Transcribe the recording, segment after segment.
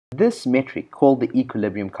this metric called the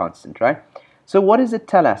equilibrium constant, right? So what does it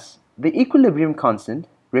tell us? The equilibrium constant,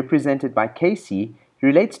 represented by Kc,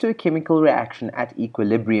 relates to a chemical reaction at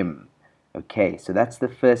equilibrium. Okay, so that's the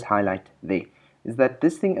first highlight there, is that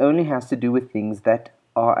this thing only has to do with things that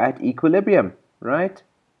are at equilibrium, right?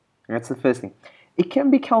 That's the first thing. It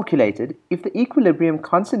can be calculated if the equilibrium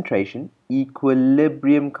concentration,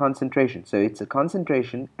 so it's a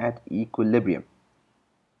concentration at equilibrium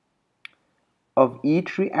of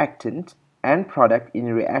each reactant and product in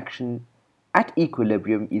a reaction at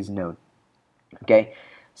equilibrium is known. Okay,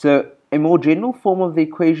 so a more general form of the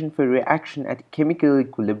equation for a reaction at chemical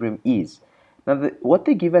equilibrium is, now what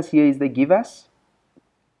they give us here is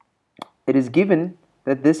it is given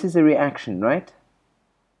that this is a reaction, right?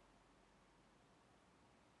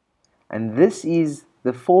 And this is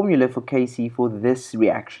the formula for Kc for this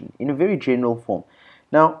reaction in a very general form.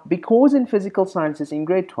 Now, because in physical sciences in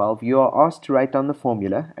grade 12 you are asked to write down the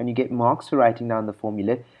formula and you get marks for writing down the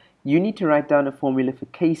formula, you need to write down a formula for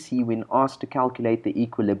Kc when asked to calculate the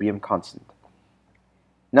equilibrium constant.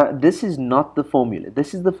 Now, this is not the formula.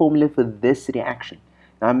 This is the formula for this reaction.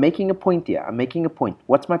 Now, I'm making a point here. I'm making a point.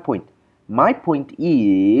 What's my point? My point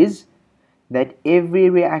is that every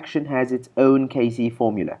reaction has its own Kc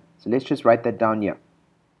formula. So let's just write that down here.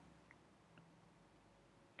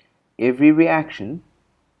 Every reaction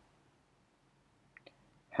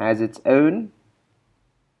has its own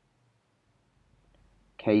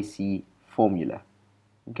Kc formula.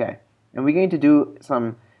 Okay, and we're going to do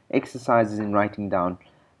some exercises in writing down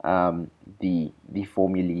the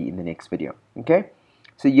formulae in the next video. Okay,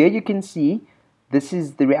 so here you can see this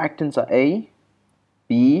is the reactants are A,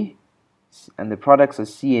 B, and the products are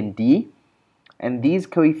C and D. And these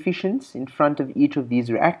coefficients in front of each of these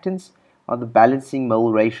reactants are the balancing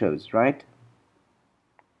mole ratios, right?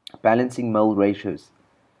 Balancing mole ratios.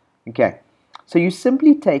 Okay, so you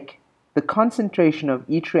simply take the concentration of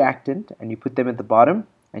each reactant and you put them at the bottom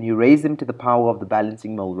and you raise them to the power of the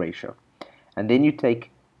balancing mole ratio. And then you take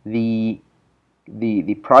the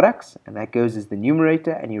products, and that goes as the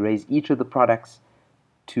numerator, and you raise each of the products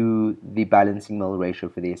to the balancing mole ratio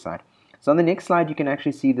for their side. So on the next slide you can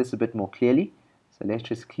actually see this a bit more clearly. So let's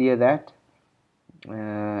just clear that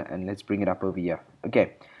and let's bring it up over here.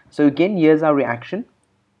 Okay, so again, here's our reaction.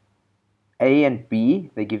 A and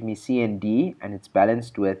B, they give me C and D, and it's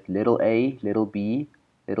balanced with little a, little b,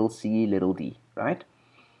 little c, little d, right?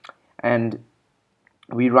 And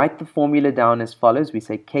we write the formula down as follows. We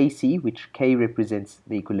say Kc, which K represents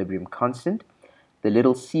the equilibrium constant. The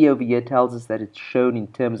little c over here tells us that it's shown in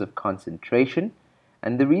terms of concentration.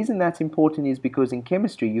 And the reason that's important is because in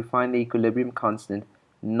chemistry you find the equilibrium constant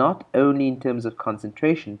not only in terms of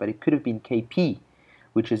concentration, but it could have been Kp,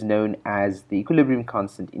 which is known as the equilibrium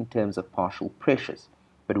constant in terms of partial pressures.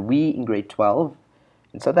 But we in grade 12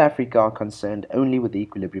 in South Africa are concerned only with the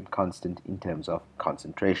equilibrium constant in terms of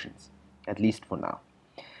concentrations, at least for now.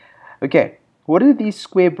 Okay, what do these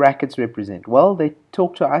square brackets represent? Well, they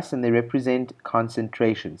talk to us and they represent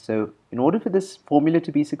concentration. So in order for this formula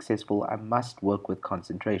to be successful, I must work with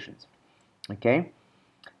concentrations. Okay,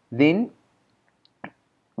 then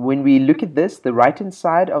when we look at this, the right hand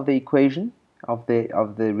side of the equation, of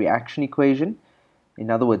the reaction equation, in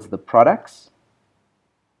other words the products,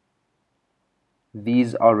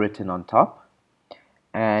 these are written on top,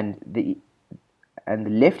 and the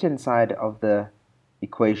left hand side of the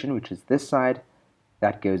equation, which is this side,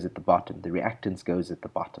 that goes at the bottom. The reactants goes at the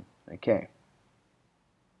bottom. Okay,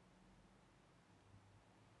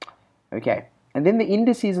 and then the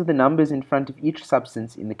indices of the numbers in front of each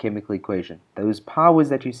substance in the chemical equation. Those powers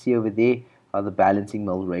that you see over there are the balancing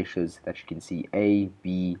mole ratios that you can see: A,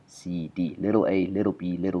 B, C, D. Little a, little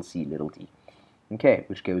b, little c, little d. Okay,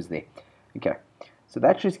 which goes there. Okay, so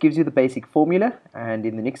that just gives you the basic formula, and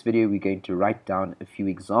in the next video we're going to write down a few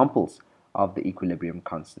examples of the equilibrium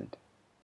constant.